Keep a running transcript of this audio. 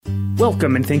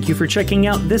Welcome and thank you for checking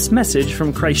out this message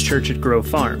from Christ Church at Grove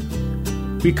Farm.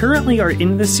 We currently are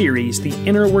in the series, The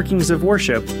Inner Workings of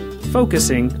Worship,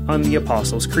 focusing on the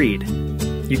Apostles' Creed.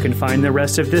 You can find the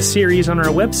rest of this series on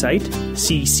our website,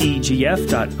 ccgf.org,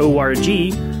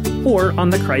 or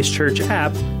on the Christ Church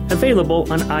app, available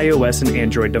on iOS and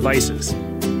Android devices.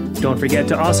 Don't forget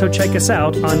to also check us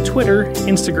out on Twitter,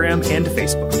 Instagram, and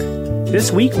Facebook. This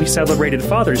week we celebrated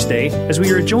Father's Day as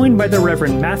we are joined by the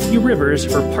Reverend Matthew Rivers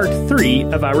for part 3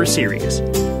 of our series.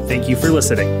 Thank you for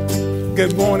listening.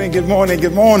 Good morning, good morning,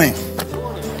 good morning.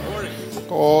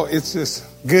 Oh, it's just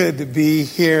good to be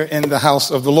here in the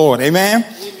house of the Lord. Amen?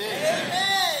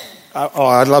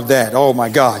 I love that. Oh, my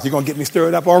God. You're going to get me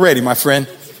stirred up already, my friend.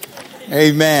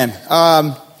 Amen.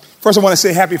 First, I want to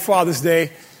say Happy Father's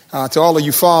Day to all of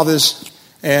you fathers.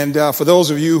 And for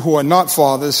those of you who are not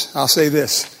fathers, I'll say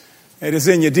this. It is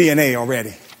in your DNA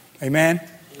already. Amen?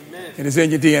 Amen. It is in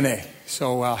your DNA.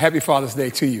 So Happy Father's Day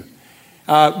to you.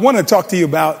 I want to talk to you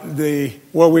about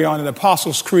where we are in the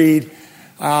Apostles' Creed.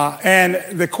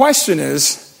 And the question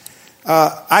is,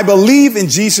 I believe in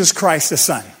Jesus Christ the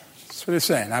Son. That's what it's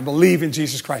saying. I believe in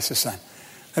Jesus Christ the Son.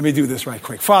 Let me do this right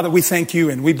quick. Father, we thank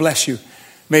you and we bless you.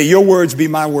 May your words be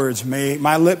my words. May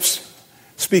my lips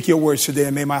speak your words today.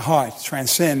 And may my heart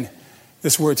transcend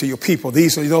this word to your people.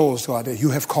 These are those, God, that you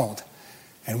have called.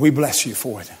 And we bless you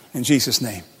for it. In Jesus'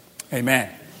 name, amen.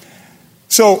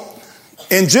 So,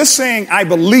 in just saying I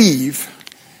believe,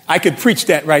 I could preach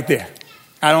that right there.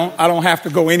 I don't have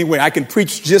to go anywhere. I can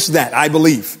preach just that. I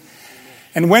believe.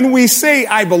 And when we say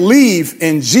I believe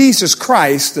in Jesus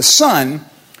Christ, the Son,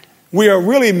 we are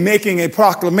really making a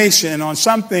proclamation on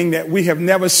something that we have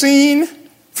never seen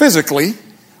physically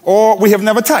or we have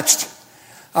never touched.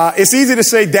 It's easy to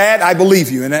say, Dad, I believe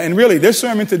you. And really, this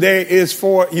sermon today is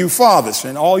for you fathers.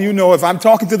 And all you know, if I'm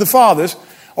talking to the fathers,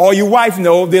 all you wife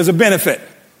know, there's a benefit.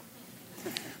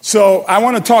 So I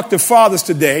want to talk to fathers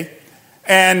today.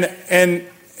 And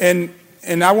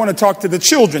I want to talk to the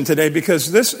children today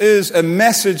because this is a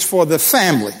message for the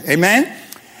family. Amen?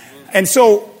 And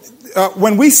so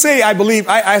when we say I believe,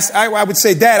 I would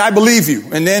say, Dad, I believe you.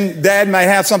 And then Dad might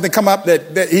have something come up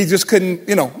that he just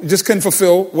couldn't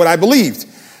fulfill what I believed.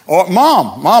 Or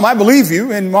Mom, I believe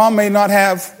you. And Mom may not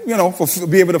have,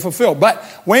 be able to fulfill. But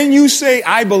when you say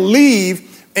I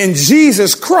believe in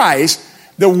Jesus Christ,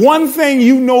 the one thing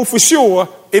you know for sure,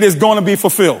 it is going to be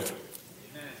fulfilled.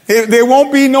 There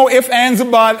won't be no ifs, ands, or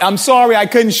buts. I'm sorry I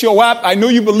couldn't show up. I know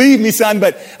you believe me, son,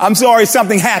 but I'm sorry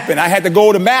something happened. I had to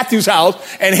go to Matthew's house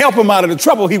and help him out of the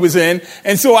trouble he was in.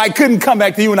 And so I couldn't come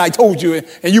back to you and I told you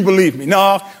and you believe me.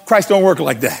 No, Christ don't work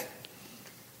like that.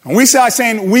 When we start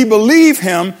saying we believe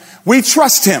him, we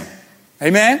trust him.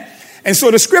 Amen? And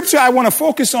so the scripture I want to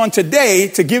focus on today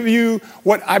to give you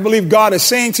what I believe God is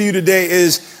saying to you today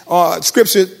is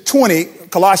scripture 20,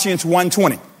 Colossians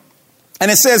 1:20. And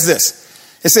it says this.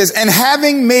 It says, and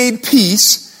having made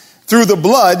peace through the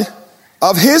blood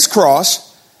of his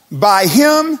cross, by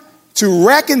him to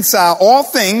reconcile all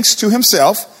things to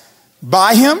himself,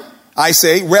 by him, I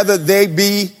say, whether they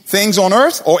be things on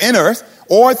earth or in earth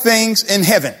or things in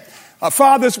heaven.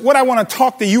 Fathers, what I want to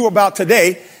talk to you about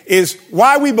today is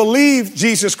why we believe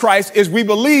Jesus Christ is we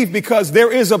believe because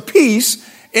there is a peace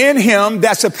in him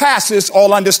that surpasses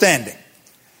all understanding.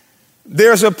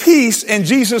 There's a peace in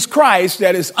Jesus Christ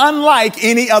that is unlike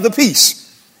any other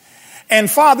peace.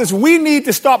 And fathers, we need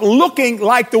to stop looking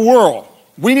like the world.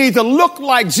 We need to look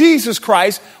like Jesus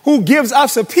Christ, who gives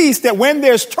us a peace that when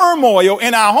there's turmoil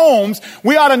in our homes,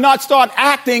 we ought to not start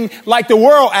acting like the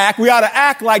world act. We ought to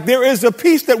act like there is a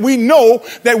peace that we know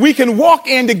that we can walk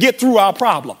in to get through our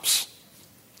problems.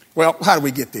 Well, how do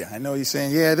we get there? I know you're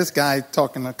saying, yeah, this guy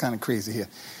talking kind of crazy here.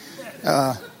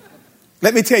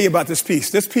 Let me tell you about this peace.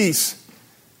 This peace,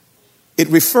 it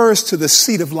refers to the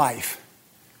seat of life.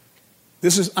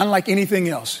 This is unlike anything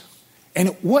else.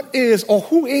 And what is or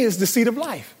who is the seat of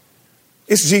life?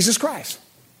 It's Jesus Christ.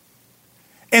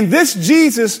 And this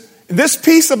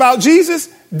peace about Jesus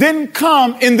didn't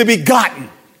come in the begotten.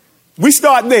 We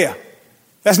start there.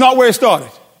 That's not where it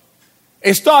started.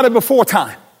 It started before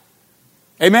time.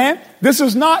 Amen? This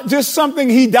is not just something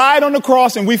he died on the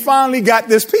cross and we finally got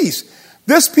this peace.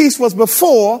 This peace was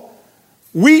before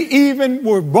we even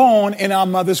were born in our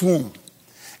mother's womb.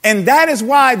 And that is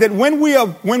why that when we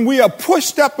are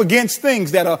pushed up against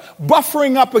things that are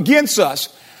buffering up against us,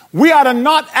 we ought to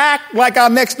not act like our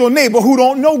next door neighbor who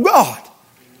don't know God.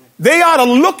 They ought to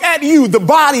look at you, the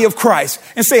body of Christ,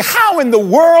 and say, how in the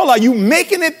world are you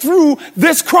making it through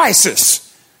this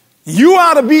crisis? You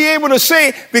ought to be able to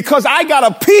say, because I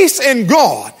got a peace in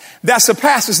God that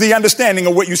surpasses the understanding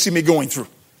of what you see me going through.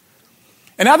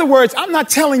 In other words, I'm not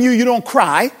telling you you don't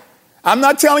cry. I'm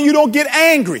not telling you don't get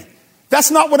angry.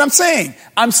 That's not what I'm saying.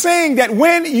 I'm saying that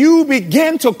when you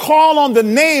begin to call on the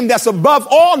name that's above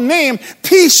all name,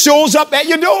 peace shows up at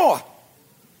your door.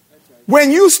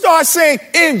 When you start saying,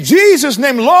 in Jesus'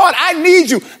 name, Lord, I need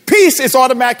you, peace is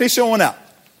automatically showing up.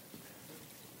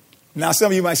 Now,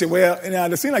 some of you might say, well,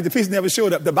 it seems like the peace never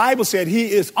showed up. The Bible said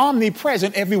he is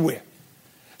omnipresent everywhere.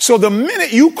 So the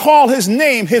minute you call his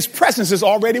name, his presence is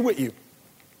already with you.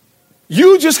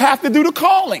 You just have to do the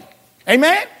calling.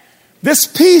 Amen? This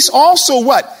peace also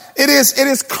what? It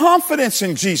is confidence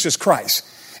in Jesus Christ.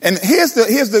 And here's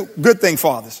the good thing,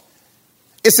 fathers.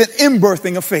 It's an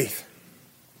inbirthing of faith.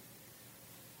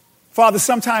 Father,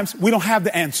 sometimes we don't have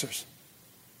the answers.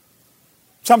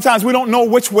 Sometimes we don't know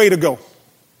which way to go.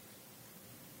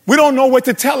 We don't know what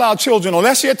to tell our children, or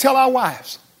let's tell our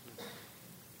wives.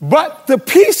 But the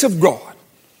peace of God,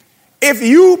 if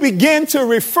you begin to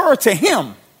refer to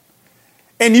him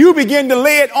and you begin to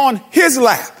lay it on his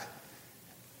lap,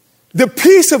 the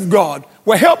peace of God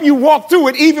will help you walk through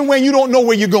it even when you don't know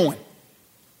where you're going.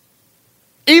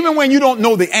 Even when you don't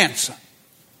know the answer.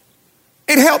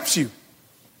 It helps you.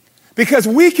 Because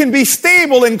we can be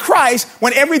stable in Christ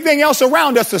when everything else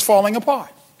around us is falling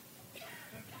apart.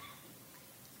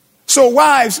 So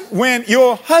wives, when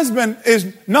your husband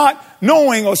is not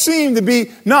knowing or seem to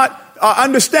be not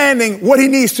understanding what he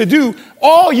needs to do,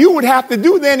 all you would have to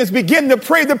do then is begin to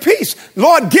pray the peace.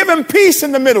 Lord, give him peace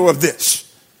in the middle of this.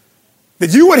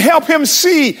 That you would help him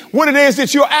see what it is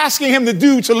that you're asking him to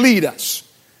do to lead us.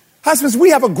 Husbands,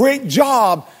 we have a great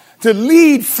job to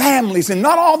lead families, and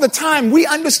not all the time we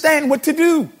understand what to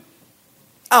do.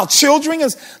 Our children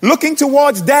is looking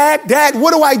towards dad. Dad,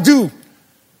 what do I do?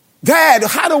 Dad,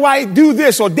 how do I do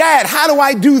this? Or Dad, how do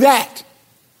I do that?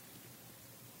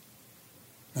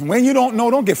 And when you don't know,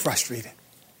 don't get frustrated.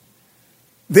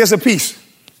 There's a peace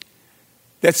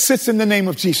that sits in the name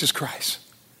of Jesus Christ.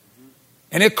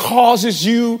 And it causes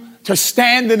you to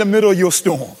stand in the middle of your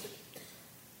storm.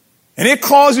 And it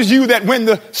causes you that when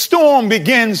the storm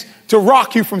begins to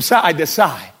rock you from side to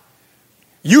side,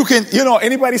 you can,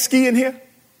 anybody ski in here?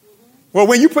 Well,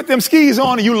 when you put them skis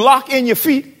on and you lock in your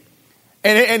feet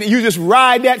and you just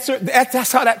ride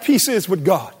that's how that peace is with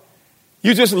God.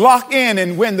 You just lock in,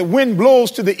 and when the wind blows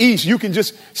to the east, you can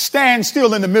just stand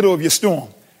still in the middle of your storm.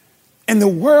 And the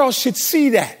world should see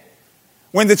that.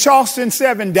 When the Charleston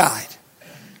 7 died,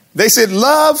 they said,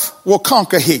 love will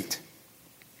conquer hate.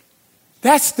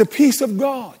 That's the peace of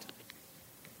God.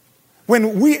 When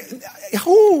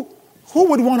who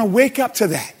would want to wake up to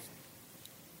that?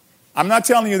 I'm not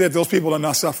telling you that those people are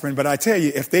not suffering, but I tell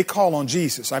you, if they call on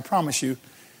Jesus, I promise you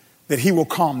that he will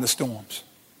calm the storms.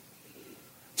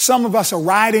 Some of us are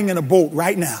riding in a boat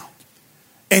right now,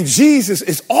 and Jesus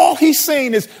is all he's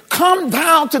saying is, come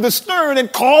down to the stern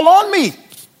and call on me.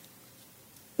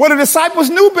 Well, the disciples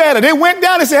knew better. They went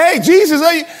down and said, hey, Jesus,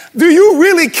 do you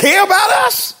really care about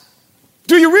us?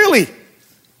 Do you really?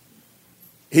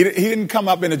 He didn't come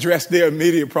up and address their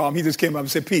immediate problem. He just came up and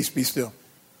said, peace, be still.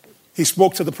 He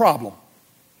spoke to the problem.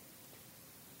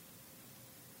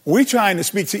 We're trying to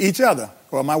speak to each other.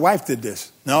 Well, my wife did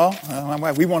this. No, my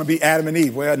wife, we want to be Adam and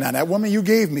Eve. Well, now that woman you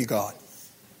gave me, God.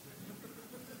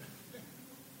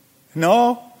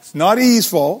 No, it's not Eve's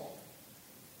fault.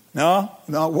 No,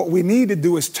 what we need to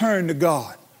do is turn to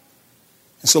God.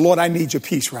 And so, Lord, I need your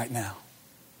peace right now.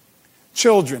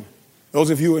 Children, those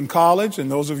of you in college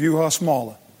and those of you who are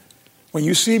smaller, when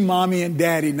you see mommy and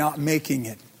daddy not making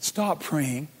it, start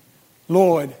praying,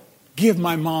 Lord, give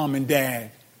my mom and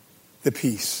dad the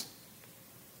peace.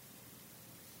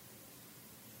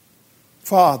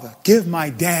 Father, give my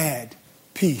dad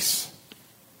peace.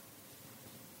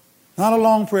 Not a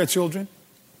long prayer, children.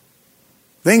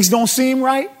 Things don't seem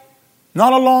right.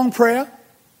 Not a long prayer.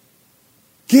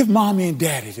 Give mommy and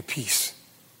daddy the peace.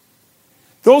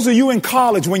 Those of you in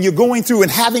college, when you're going through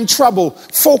and having trouble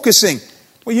focusing,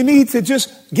 well, you need to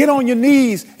just get on your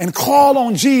knees and call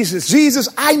on Jesus. Jesus,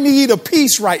 I need a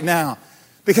peace right now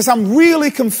because I'm really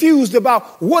confused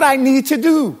about what I need to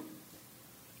do.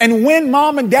 And when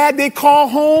mom and dad, they call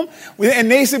home and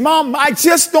they say, Mom, I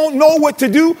just don't know what to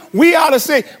do. We ought to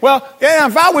say, well, yeah,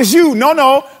 if I was you,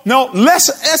 no,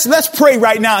 let's pray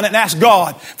right now and ask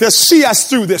God to see us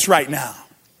through this right now.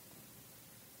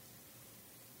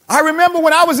 I remember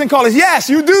when I was in college. Yes,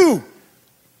 you do.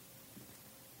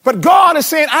 But God is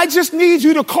saying, I just need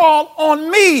you to call on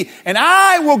me and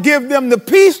I will give them the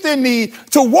peace they need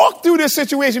to walk through this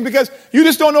situation because you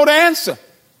just don't know the answer.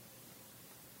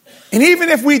 And even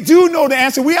if we do know the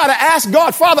answer, we ought to ask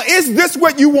God, Father, is this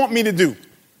what you want me to do?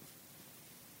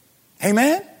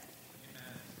 Amen?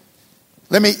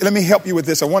 Let me help you with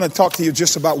this. I want to talk to you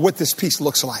just about what this peace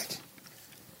looks like.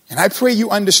 And I pray you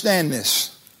understand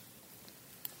this.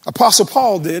 Apostle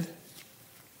Paul did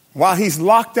while he's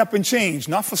locked up in chains,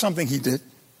 not for something he did,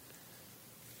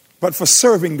 but for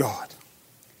serving God.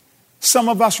 Some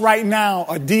of us right now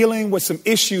are dealing with some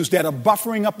issues that are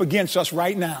buffering up against us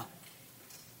right now.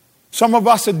 Some of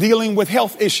us are dealing with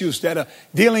health issues that are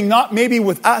dealing not maybe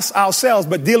with us ourselves,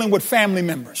 but dealing with family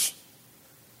members.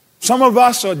 Some of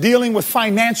us are dealing with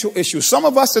financial issues. Some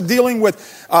of us are dealing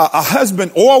with a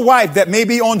husband or a wife that may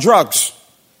be on drugs.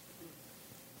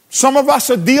 Some of us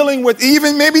are dealing with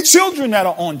even maybe children that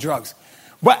are on drugs.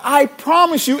 But I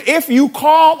promise you, if you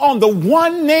call on the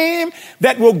one name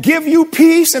that will give you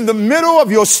peace in the middle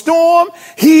of your storm,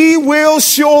 he will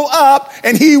show up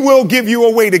and he will give you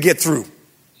a way to get through.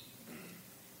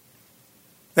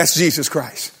 That's Jesus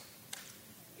Christ.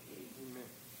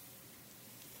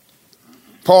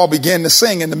 Paul began to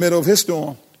sing in the middle of his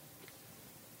storm.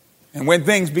 And when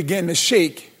things began to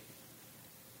shake,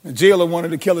 the jailer wanted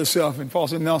to kill himself. And Paul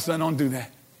said, no, son, don't do that.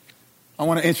 I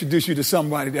want to introduce you to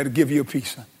somebody that'll give you a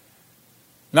peace, son.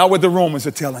 Not what the Romans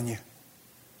are telling you.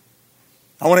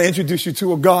 I want to introduce you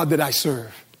to a God that I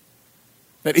serve.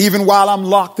 That even while I'm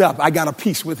locked up, I got a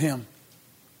peace with him.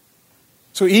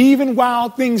 So even while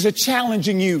things are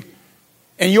challenging you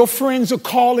and your friends are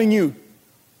calling you,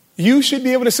 you should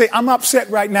be able to say, I'm upset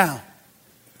right now,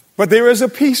 but there is a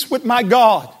peace with my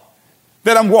God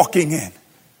that I'm walking in.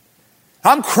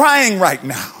 I'm crying right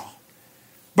now,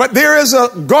 but there is a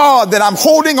God that I'm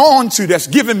holding on to that's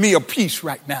giving me a peace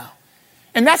right now.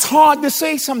 And that's hard to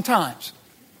say sometimes.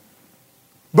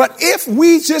 But if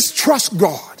we just trust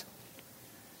God,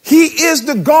 he is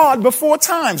the God before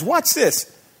times. Watch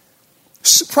this.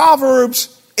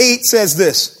 Proverbs 8 says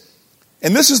this,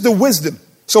 and this is the wisdom.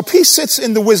 So peace sits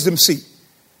in the wisdom seat.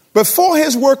 Before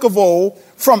his work of old,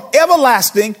 from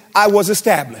everlasting, I was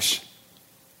established.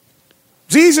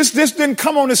 Jesus just didn't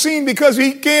come on the scene because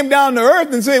he came down to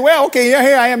earth and say, well, okay, yeah,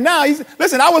 here I am now.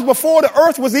 Listen, I was before the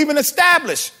earth was even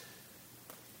established.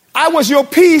 I was your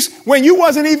peace when you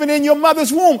wasn't even in your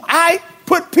mother's womb. I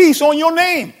put peace on your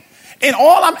name. And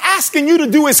all I'm asking you to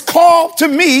do is call to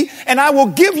me and I will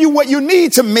give you what you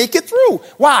need to make it through.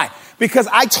 Why? Because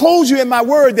I told you in my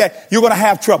word that you're going to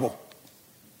have trouble.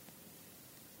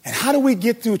 And how do we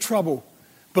get through trouble,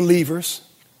 believers?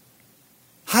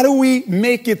 How do we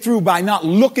make it through by not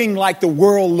looking like the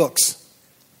world looks?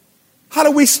 How do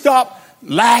we stop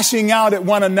lashing out at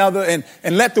one another and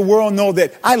let the world know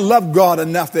that I love God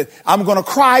enough that I'm going to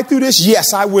cry through this?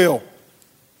 Yes, I will.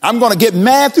 I'm going to get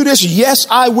mad through this. Yes,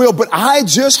 I will. But I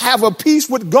just have a peace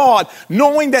with God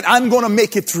knowing that I'm going to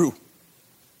make it through.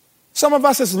 Some of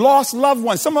us has lost loved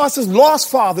ones. Some of us has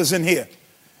lost fathers in here.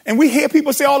 And we hear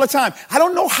people say all the time, I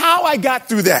don't know how I got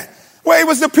through that. Well, it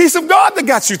was the peace of God that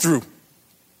got you through.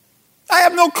 I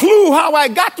have no clue how I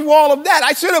got through all of that.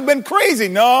 I should have been crazy.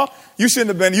 No, you shouldn't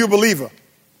have been. You're a believer.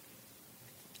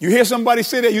 You hear somebody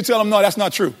say that, you tell them, no, that's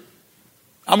not true.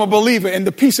 I'm a believer and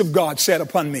the peace of God sat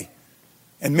upon me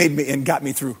and made me and got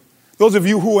me through. Those of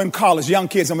you who are in college, young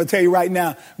kids, I'm going to tell you right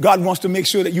now, God wants to make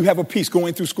sure that you have a peace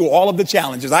going through school. All of the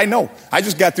challenges. I know. I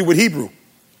just got through with Hebrew.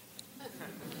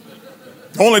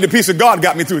 Only the peace of God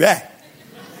got me through that.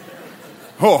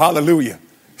 Oh, hallelujah.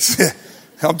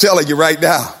 I'm telling you right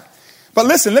now. But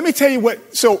listen, let me tell you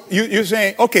what. So you're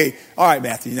saying, okay, all right,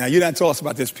 Matthew, now you didn't tell us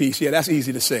about this peace. Yeah, that's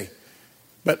easy to say.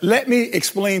 But let me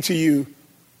explain to you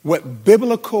what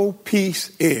biblical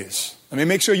peace is. Let me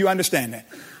make sure you understand that.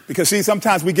 Because, see,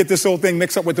 sometimes we get this whole thing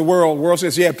mixed up with the world. The world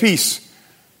says, yeah, peace.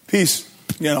 Peace.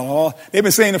 You know, they've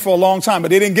been saying it for a long time,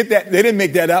 but they didn't get that. They didn't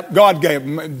make that up. God gave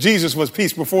them. Jesus was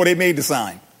peace before they made the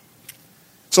sign.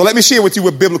 So let me share with you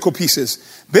what biblical peace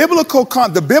is.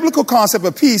 The biblical concept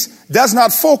of peace does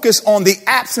not focus on the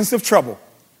absence of trouble.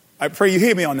 I pray you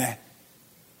hear me on that.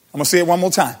 I'm going to say it one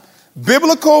more time.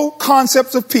 Biblical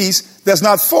concept of peace does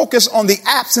not focus on the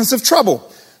absence of trouble.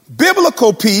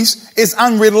 Biblical peace is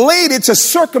unrelated to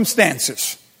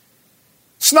circumstances.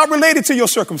 It's not related to your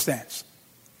circumstance.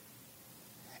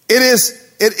 It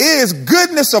is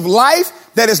goodness of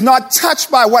life that is not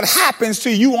touched by what happens to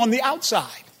you on the outside.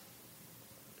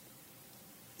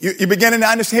 You beginning to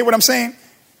understand what I'm saying?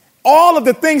 All of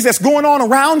the things that's going on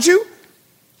around you,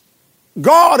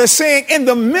 God is saying in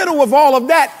the middle of all of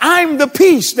that, I'm the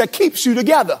peace that keeps you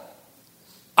together.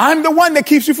 I'm the one that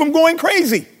keeps you from going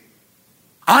crazy.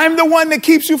 I'm the one that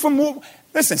keeps you from...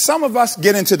 Listen, some of us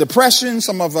get into depression.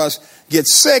 Some of us get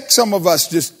sick. Some of us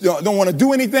just don't want to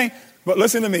do anything. But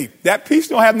listen to me. That peace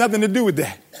don't have nothing to do with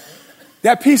that.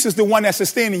 That peace is the one that's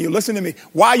sustaining you. Listen to me.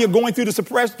 While you're going through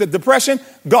the depression,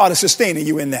 God is sustaining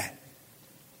you in that.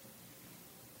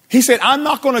 He said, I'm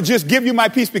not going to just give you my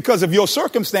peace because of your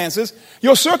circumstances.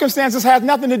 Your circumstances have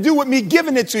nothing to do with me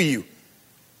giving it to you.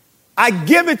 I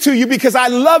give it to you because I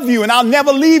love you and I'll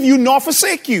never leave you nor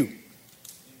forsake you. Amen.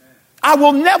 I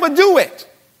will never do it.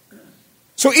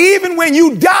 So even when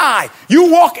you die, you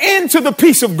walk into the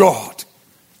peace of God.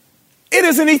 It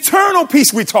is an eternal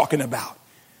peace we're talking about.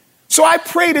 So I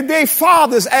pray today,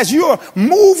 fathers, as you're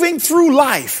moving through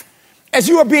life, as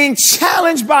you are being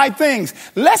challenged by things,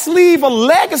 let's leave a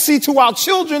legacy to our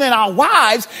children and our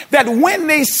wives that when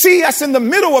they see us in the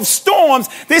middle of storms,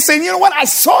 they say, you know what? I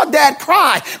saw Dad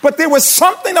cry, but there was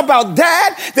something about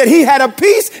Dad that he had a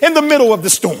peace in the middle of the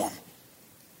storm.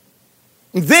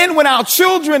 Then when our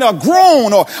children are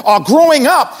grown or are growing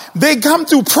up, they come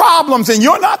through problems and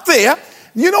you're not there.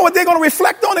 You know what they're going to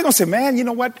reflect on? They're going to say, man, you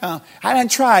know what? I done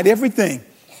tried everything,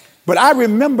 but I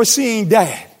remember seeing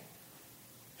Dad.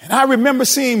 And I remember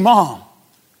seeing Mom.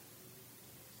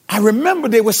 I remember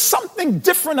there was something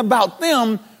different about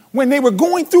them when they were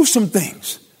going through some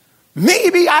things.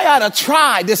 Maybe I ought to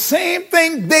try the same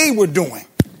thing they were doing.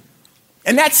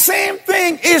 And that same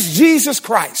thing is Jesus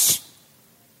Christ.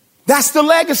 That's the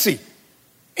legacy.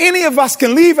 Any of us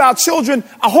can leave our children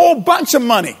a whole bunch of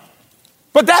money,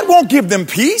 but that won't give them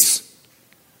peace.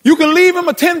 You can leave them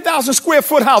a 10,000 square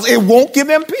foot house. It won't give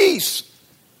them peace.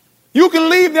 You can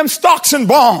leave them stocks and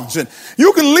bonds, and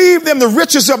you can leave them the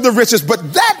riches of the richest,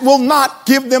 but that will not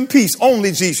give them peace.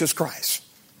 Only Jesus Christ.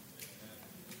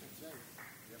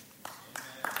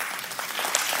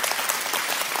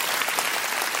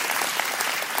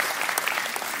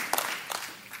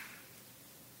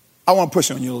 I want to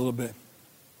push on you a little bit.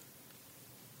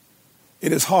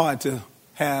 It is hard to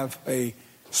have a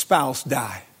spouse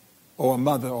die, or a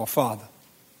mother or father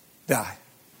die.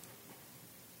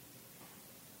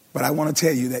 But I want to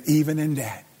tell you that even in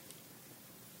that,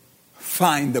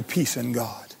 find the peace in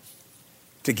God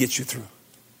to get you through.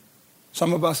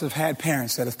 Some of us have had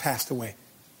parents that have passed away,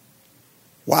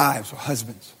 wives or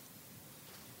husbands.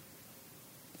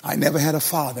 I never had a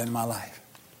father in my life.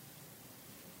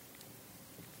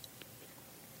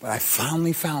 But I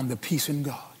finally found the peace in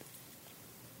God.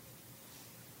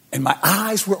 And my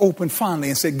eyes were open finally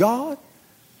and said, God,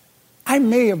 I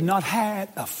may have not had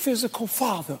a physical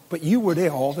father, but you were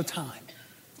there all the time.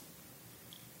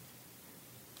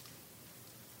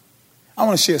 I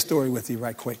want to share a story with you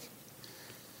right quick.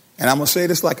 And I'm going to say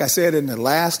this like I said in the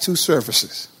last two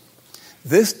services.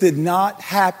 This did not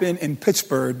happen in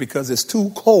Pittsburgh because it's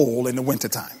too cold in the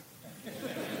wintertime.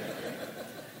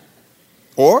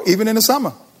 Or even in the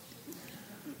summer.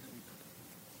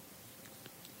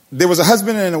 There was a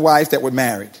husband and a wife that were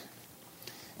married.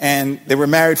 And they were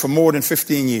married for more than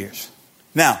 15 years.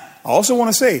 Now, I also want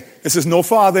to say, this is no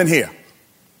father in here.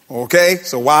 Okay?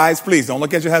 So wives, please don't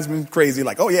look at your husband crazy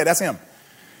like, oh yeah, that's him.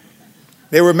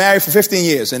 They were married for 15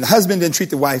 years, and the husband didn't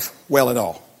treat the wife well at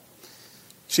all.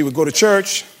 She would go to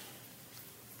church.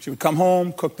 She would come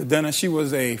home, cook the dinner. She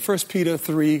was a 1 Peter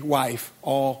 3 wife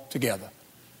altogether.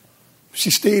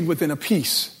 She stayed within a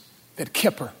peace that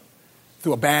kept her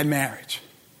through a bad marriage.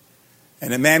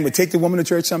 And the man would take the woman to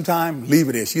church sometime, leave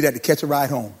her there. She'd have to catch a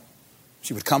ride home.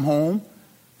 She would come home,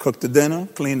 cook the dinner,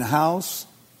 clean the house,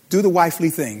 do the wifely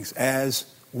things as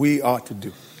we are to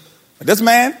do. But this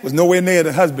man was nowhere near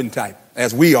the husband type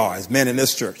as we are as men in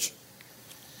this church.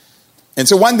 And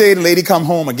so one day the lady come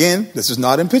home again. This is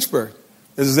not in Pittsburgh.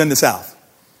 This is in the South.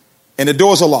 And the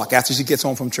doors are locked after she gets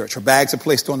home from church. Her bags are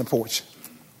placed on the porch.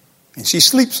 And she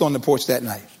sleeps on the porch that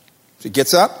night. She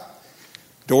gets up,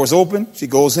 doors open, she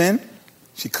goes in.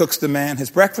 She cooks the man his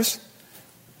breakfast,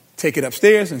 take it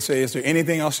upstairs and say, is there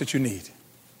anything else that you need?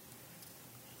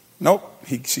 Nope.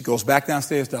 She goes back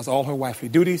downstairs, does all her wifely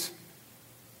duties.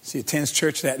 She attends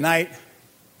church that night.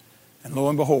 And lo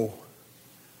and behold,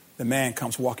 the man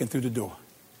comes walking through the door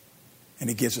and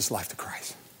he gives his life to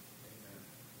Christ.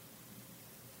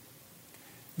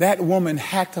 That woman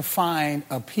had to find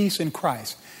a peace in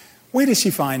Christ. Where did she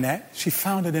find that? She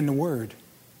found it in the Word.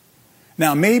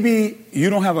 Now, maybe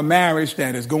you don't have a marriage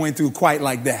that is going through quite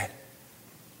like that.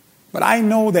 But I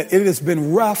know that it has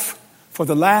been rough for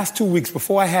the last 2 weeks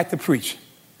before I had to preach.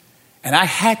 And I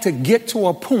had to get to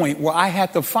a point where I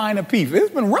had to find a peace.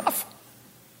 It's been rough.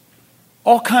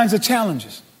 All kinds of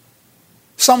challenges.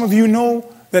 Some of you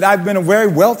know that I've been a very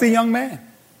wealthy young man.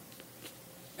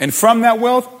 And from that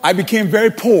wealth, I became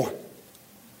very poor.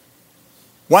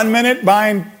 1 minute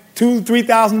buying $2,000,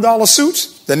 $3,000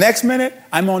 suits. The next minute,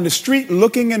 I'm on the street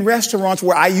looking in restaurants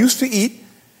where I used to eat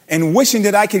and wishing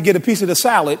that I could get a piece of the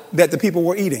salad that the people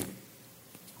were eating.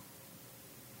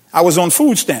 I was on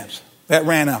food stamps. That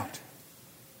ran out.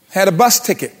 Had a bus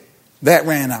ticket. That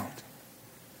ran out.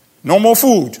 No more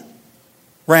food.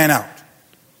 ran out.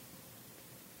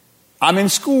 I'm in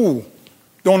school,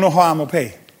 don't know how I'm going to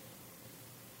pay.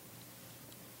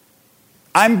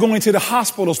 I'm going to the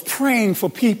hospitals praying for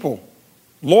people.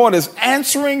 Lord is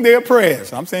answering their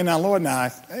prayers. I'm saying, now, Lord, now,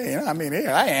 hey, I mean,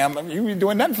 here I am. You ain't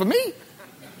doing nothing for me.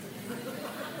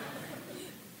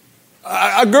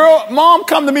 A girl, mom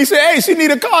come to me and say, hey, she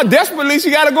need a car desperately.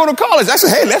 She got to go to college. I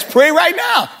said, hey, let's pray right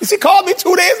now. And she called me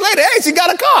 2 days later. Hey, she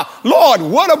got a car. Lord,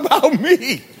 what about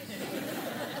me?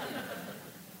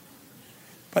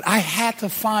 But I had to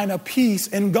find a peace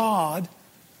in God.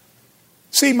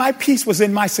 See, my peace was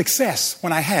in my success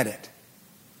when I had it.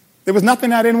 There was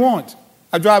nothing I didn't want.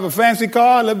 I drive a fancy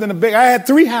car. I lived in I had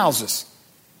 3 houses.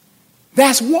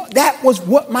 That was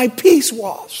what my peace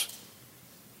was.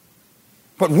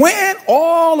 But when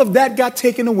all of that got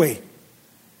taken away,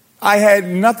 I had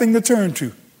nothing to turn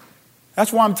to.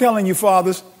 That's why I'm telling you,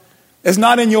 fathers, it's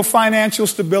not in your financial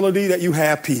stability that you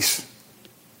have peace.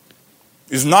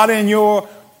 It's not in your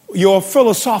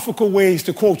philosophical ways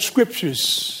to quote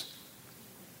scriptures.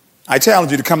 I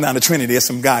challenge you to come down to Trinity. There's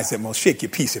some guys that will shake your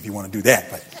peace if you want to do that.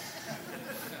 But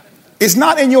it's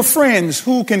not in your friends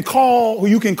who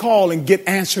you can call and get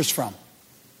answers from.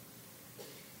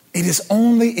 It is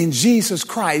only in Jesus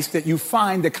Christ that you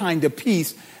find the kind of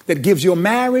peace that gives your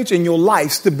marriage and your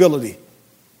life stability.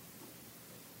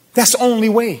 That's the only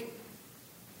way.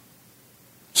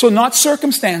 So not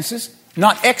circumstances,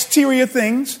 not exterior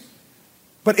things,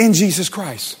 but in Jesus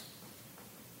Christ.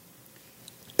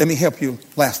 Let me help you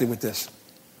lastly with this.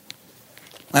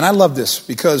 And I love this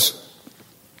because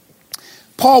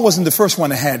Paul wasn't the first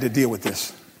one that had to deal with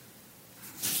this.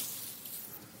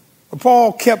 But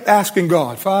Paul kept asking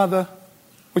God, Father,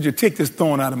 would you take this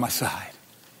thorn out of my side?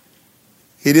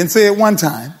 He didn't say it one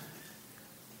time.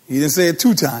 He didn't say it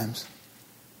 2 times.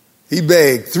 He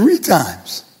begged 3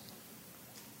 times.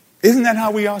 Isn't that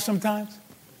how we are sometimes?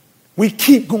 We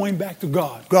keep going back to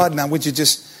God. God, now would you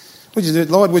just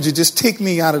take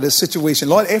me out of this situation?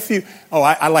 Lord,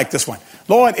 I like this one.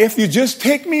 Lord, if you just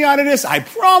take me out of this, I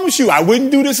promise you I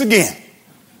wouldn't do this again.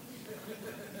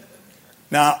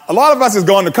 Now, a lot of us has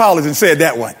gone to college and said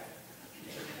that one.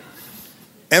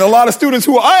 And a lot of students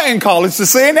who are in college are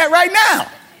saying that right now.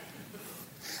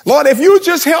 Lord, if you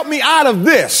just help me out of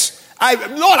this,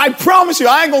 Lord, I promise you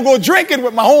I ain't going to go drinking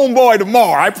with my homeboy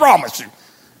tomorrow. I promise you.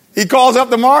 He calls up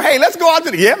tomorrow, hey, let's go out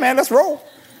to yeah, man, let's roll.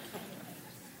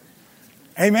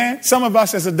 Amen. Some of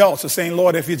us as adults are saying,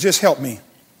 Lord, if you just help me,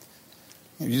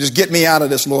 if you just get me out of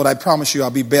this, Lord, I promise you I'll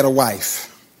be a better wife.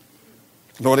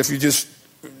 Lord, if you just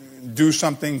do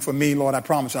something for me, Lord, I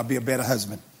promise I'll be a better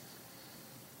husband.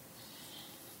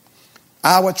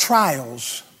 Our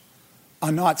trials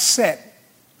are not set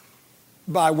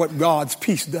by what God's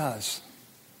peace does.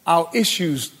 Our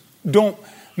issues don't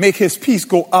make his peace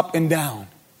go up and down.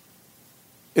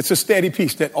 It's a steady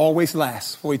peace that always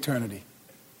lasts for eternity.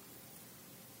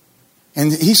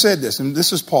 And he said this, and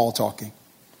this is Paul talking.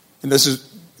 And this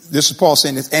is Paul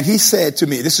saying this. And he said to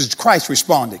me, this is Christ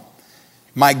responding,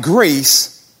 my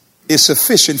grace is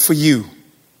sufficient for you,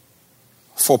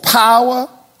 for power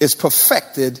is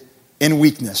perfected in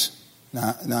weakness.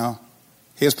 Now,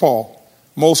 here's Paul.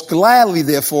 Most gladly,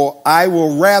 therefore, I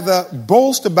will rather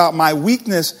boast about my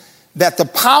weakness, that the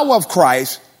power of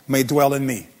Christ may dwell in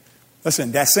me.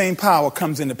 Listen, that same power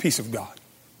comes in the peace of God.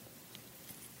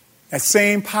 That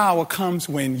same power comes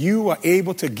when you are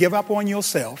able to give up on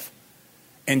yourself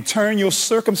and turn your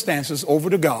circumstances over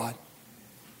to God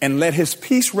and let his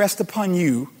peace rest upon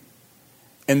you,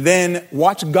 and then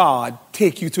watch God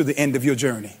take you to the end of your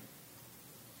journey.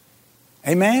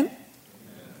 Amen?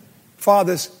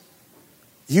 Fathers,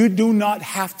 you do not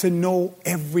have to know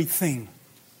everything.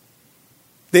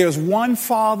 There's one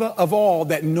Father of all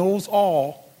that knows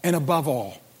all and above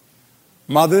all.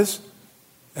 Mothers,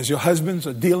 as your husbands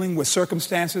are dealing with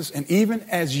circumstances, and even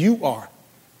as you are,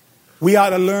 we ought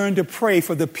to learn to pray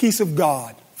for the peace of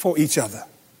God for each other.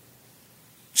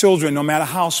 Children, no matter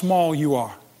how small you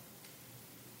are,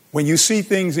 when you see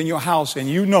things in your house and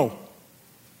you know,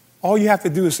 all you have to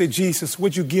do is say, Jesus,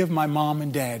 would you give my mom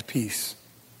and dad peace?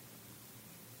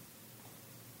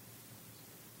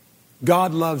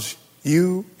 God loves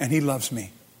you and he loves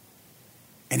me.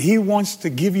 And he wants to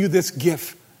give you this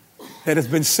gift that has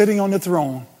been sitting on the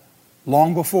throne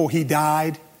long before he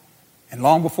died and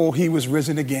long before he was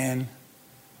risen again.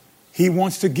 He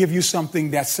wants to give you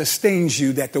something that sustains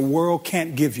you that the world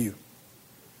can't give you.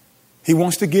 He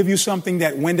wants to give you something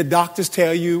that when the doctors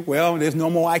tell you, well, there's no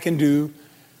more I can do,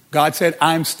 God said,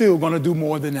 I'm still going to do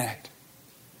more than that.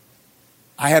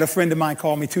 I had a friend of mine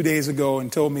call me 2 days ago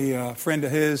and told me a friend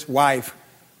of his wife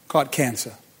caught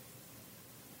cancer.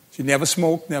 She never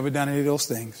smoked, never done any of those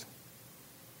things.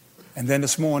 And then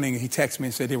this morning he texted me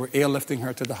and said they were airlifting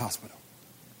her to the hospital.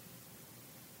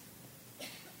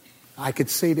 I could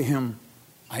say to him,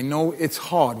 I know it's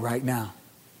hard right now,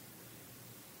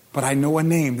 but I know a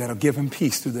name that'll give him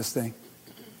peace through this thing.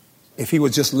 If he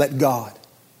would just let God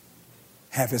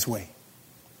have his way.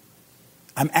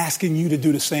 I'm asking you to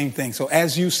do the same thing. So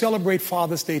as you celebrate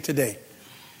Father's Day today,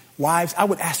 wives, I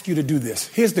would ask you to do this.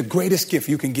 Here's the greatest gift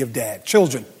you can give dad.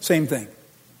 Children, same thing.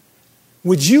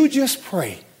 Would you just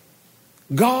pray,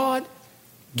 God,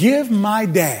 give my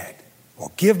dad or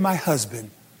give my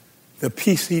husband the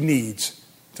peace he needs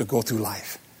to go through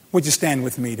life. Would you stand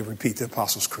with me to repeat the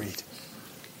Apostles' Creed?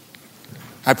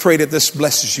 I pray that this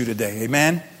blesses you today.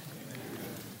 Amen.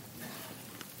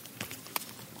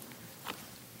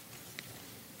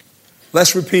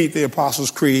 Let's repeat the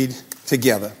Apostles' Creed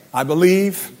together. I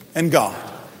believe in God,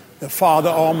 the Father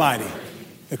Almighty,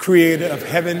 the creator of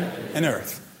heaven and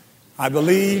earth. I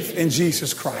believe in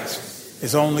Jesus Christ,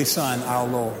 his only Son, our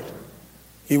Lord.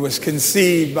 He was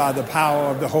conceived by the power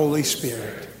of the Holy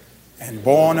Spirit and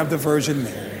born of the Virgin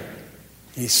Mary.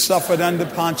 He suffered under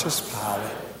Pontius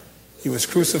Pilate. He was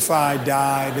crucified,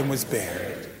 died, and was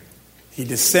buried. He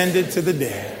descended to the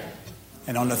dead,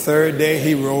 and on the third day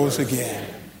he rose again.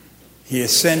 He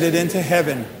ascended into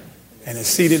heaven and is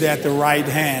seated at the right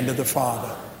hand of the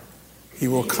Father. He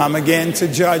will come again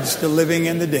to judge the living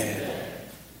and the dead.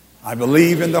 I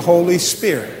believe in the Holy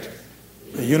Spirit,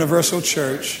 the universal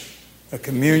church, the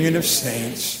communion of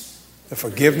saints, the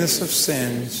forgiveness of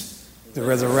sins, the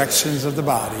resurrections of the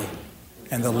body,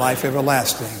 and the life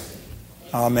everlasting.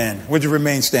 Amen. Would you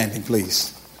remain standing,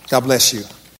 please? God bless you.